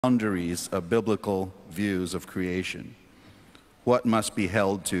boundaries of biblical views of creation? What must be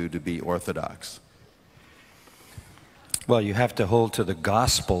held to be orthodox? Well, you have to hold to the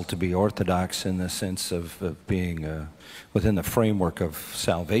gospel to be orthodox in the sense of being within the framework of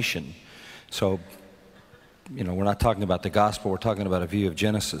salvation. So, you know, we're not talking about the gospel, we're talking about a view of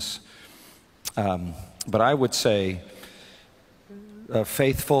Genesis. But I would say a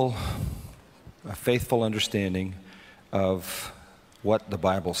faithful understanding of what the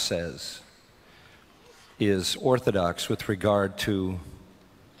Bible says is orthodox with regard to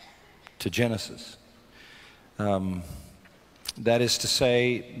Genesis. That is to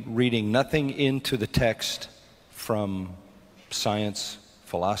say, reading nothing into the text from science,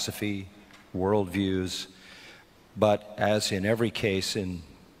 philosophy, worldviews, but as in every case in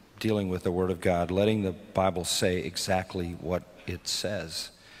dealing with the Word of God, letting the Bible say exactly what it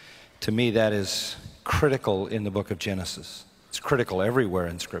says. To me, that is critical in the book of Genesis. It's critical everywhere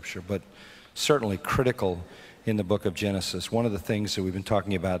in Scripture, but certainly critical in the book of Genesis. One of the things that we've been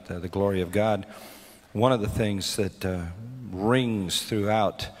talking about, the glory of God, one of the things that rings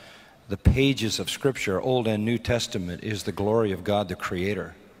throughout the pages of Scripture, Old and New Testament, is the glory of God, the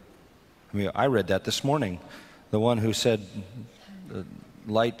Creator. I mean, I read that this morning. The one who said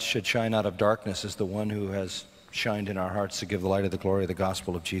light should shine out of darkness is the one who has shined in our hearts to give the light of the glory of the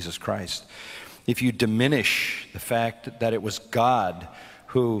gospel of Jesus Christ. If you diminish the fact that it was God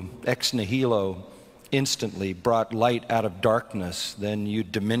who ex nihilo instantly brought light out of darkness, then you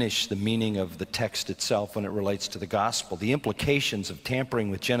diminish the meaning of the text itself when it relates to the gospel. The implications of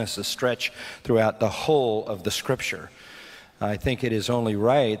tampering with Genesis stretch throughout the whole of the Scripture. I think it is only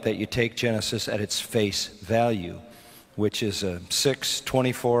right that you take Genesis at its face value, which is a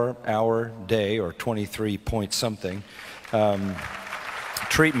 24-hour day, or 23 point something,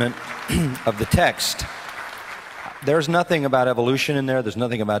 treatment of the text. There's nothing about evolution in there. There's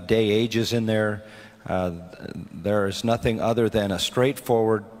nothing about day ages in there. There is nothing other than a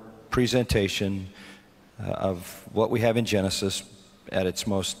straightforward presentation of what we have in Genesis at its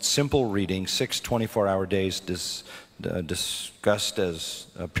most simple reading, 6 24-hour days discussed as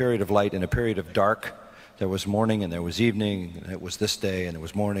a period of light and a period of dark. There was morning and there was evening, and it was this day, and there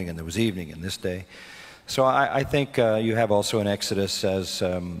was morning and there was evening and this day. So I think you have also in Exodus, as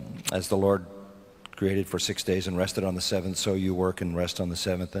the Lord created for 6 days and rested on the seventh, so you work and rest on the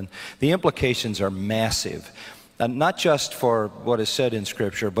seventh. And the implications are massive, not just for what is said in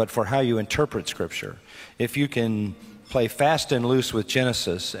Scripture, but for how you interpret Scripture. If you can play fast and loose with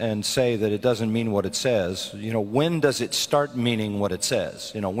Genesis and say that it doesn't mean what it says, you know, when does it start meaning what it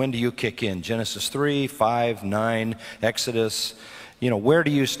says? You know, when do you kick in? Genesis 3, 5, 9, Exodus? You know, where do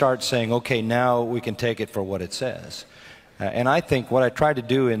you start saying, okay, now we can take it for what it says? And I think what I tried to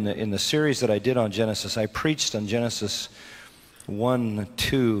do in the series that I did on Genesis, I preached on Genesis 1,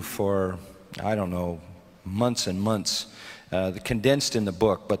 2 for, I don't know, months and months, condensed in the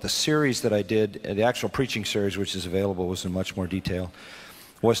book. But the series that I did, the actual preaching series, which is available, was in much more detail,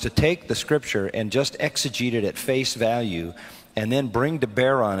 was to take the Scripture and just exegete it at face value and then bring to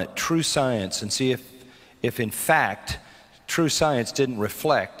bear on it true science and see if in fact true science didn't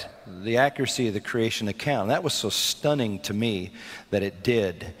reflect the accuracy of the creation account. And that was so stunning to me that it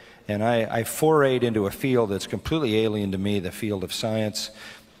did. And I forayed into a field that's completely alien to me, the field of science.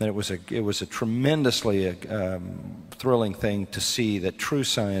 And it was a tremendously thrilling thing to see that true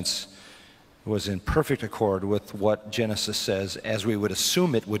science was in perfect accord with what Genesis says, as we would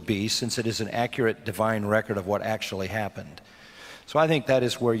assume it would be, since it is an accurate divine record of what actually happened. So I think that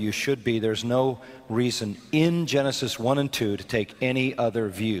is where you should be. There's no reason in Genesis 1 and 2 to take any other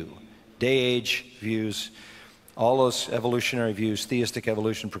view. Day-age views, all those evolutionary views, theistic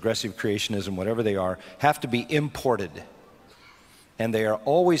evolution, progressive creationism, whatever they are, have to be imported. And they are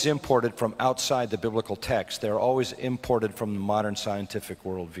always imported from outside the biblical text. They're always imported from the modern scientific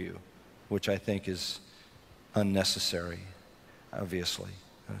worldview, which I think is unnecessary, obviously.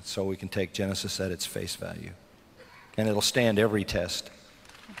 So we can take Genesis at its face value. And it'll stand every test.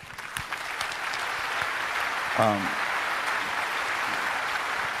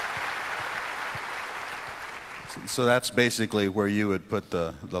 So that's basically where you would put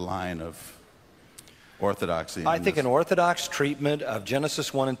the line of orthodoxy. I think an orthodox treatment of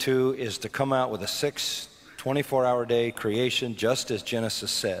Genesis 1 and 2 is to come out with a 6 24-hour day creation, just as Genesis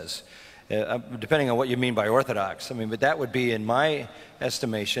says. Depending on what you mean by orthodox. I mean, but that would be, in my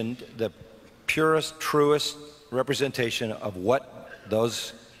estimation, the purest, truest representation of what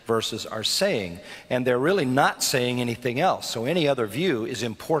those verses are saying. And they're really not saying anything else. So any other view is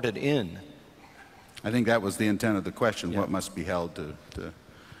imported in. I think that was the intent of the question, what must be held to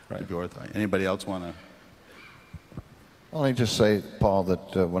be orthodox. Anybody else want to? Well, let me just say, Paul,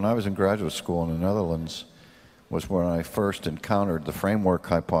 that when I was in graduate school in the Netherlands was when I first encountered the framework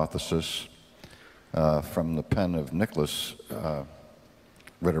hypothesis from the pen of Nicholas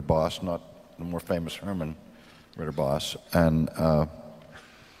Ridderbos, not the more famous Herman Ridderbos. And I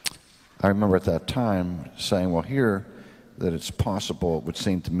remember at that time saying, well, here, that it's possible, it would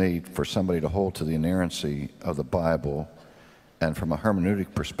seem to me, for somebody to hold to the inerrancy of the Bible and from a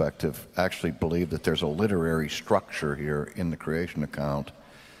hermeneutic perspective actually believe that there's a literary structure here in the creation account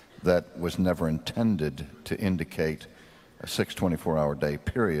that was never intended to indicate a 624-hour day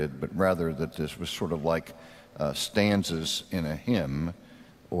period, but rather that this was sort of like stanzas in a hymn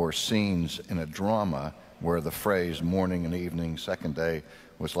or scenes in a drama where the phrase morning and evening, second day,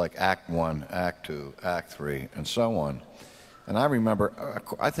 was like Act 1, Act 2, Act 3, and so on. And I remember,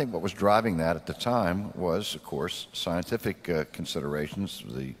 I think what was driving that at the time was, of course, scientific considerations,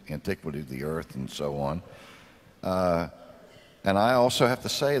 the antiquity of the earth and so on. And I also have to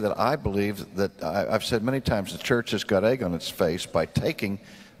say that I believe that, I've said many times, the church has got egg on its face by taking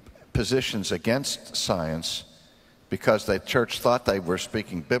positions against science because the church thought they were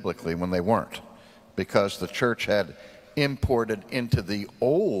speaking biblically when they weren't, because the church had imported into the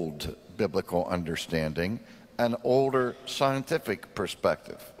old biblical understanding an older scientific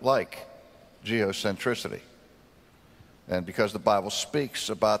perspective, like geocentricity. And because the Bible speaks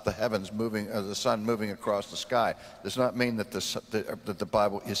about the heavens moving, the sun moving across the sky, does not mean that the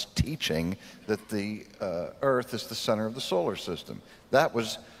Bible is teaching that the earth is the center of the solar system. That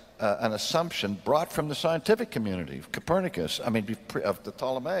was an assumption brought from the scientific community, of Copernicus, of the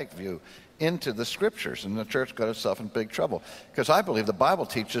Ptolemaic view, into the scriptures, and the church got itself in big trouble. Because I believe the Bible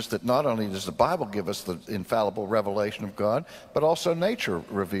teaches that not only does the Bible give us the infallible revelation of God, but also nature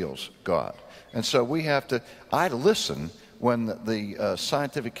reveals God. And so we have to, I listen when the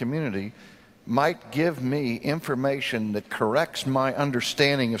scientific community might give me information that corrects my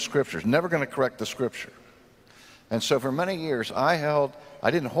understanding of scriptures. Never going to correct the scripture. And so for many years I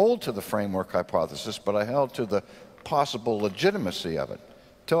didn't hold to the framework hypothesis, but I held to the possible legitimacy of it.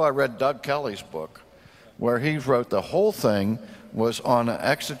 Till I read Doug Kelly's book, where he wrote the whole thing was on an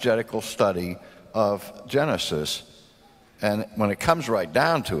exegetical study of Genesis. And when it comes right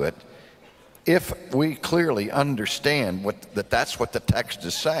down to it, if we clearly understand that that's what the text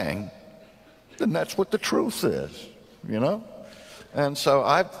is saying, then that's what the truth is, you know? And so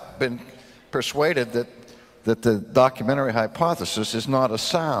I've been persuaded that the documentary hypothesis is not a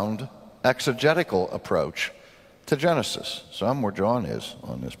sound exegetical approach to Genesis. So I'm where John is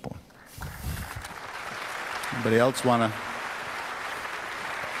on this point. Anybody else want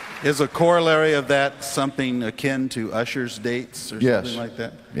to? Is a corollary of that something akin to Usher's dates or something like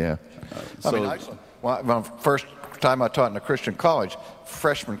that? Yeah. First time I taught in a Christian college,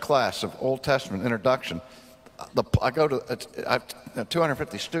 freshman class of Old Testament introduction, I have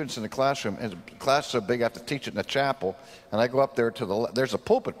 250 students in the classroom, and the class is so big I have to teach it in a chapel, and I go up there to there's a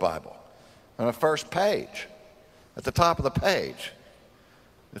pulpit Bible on the first page. At the top of the page,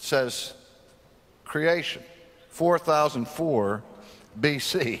 it says creation, 4004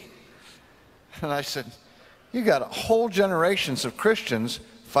 BC. And I said, you got whole generations of Christians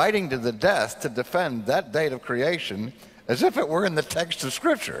fighting to the death to defend that date of creation as if it were in the text of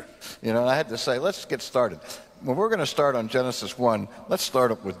Scripture. You know, and I had to say, let's get started. When we're going to start on Genesis 1, let's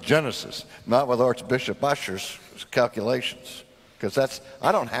start up with Genesis, not with Archbishop Usher's calculations. Because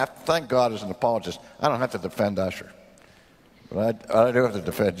I don't have to, thank God as an apologist, I don't have to defend Usher. But I do have to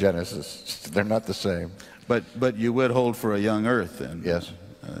defend Genesis. They're not the same. But you would hold for a young earth, and yes.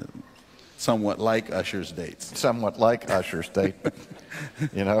 Somewhat like Usher's dates. Somewhat like Usher's date,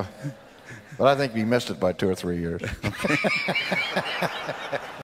 you know. But I think we missed it by 2 or 3 years.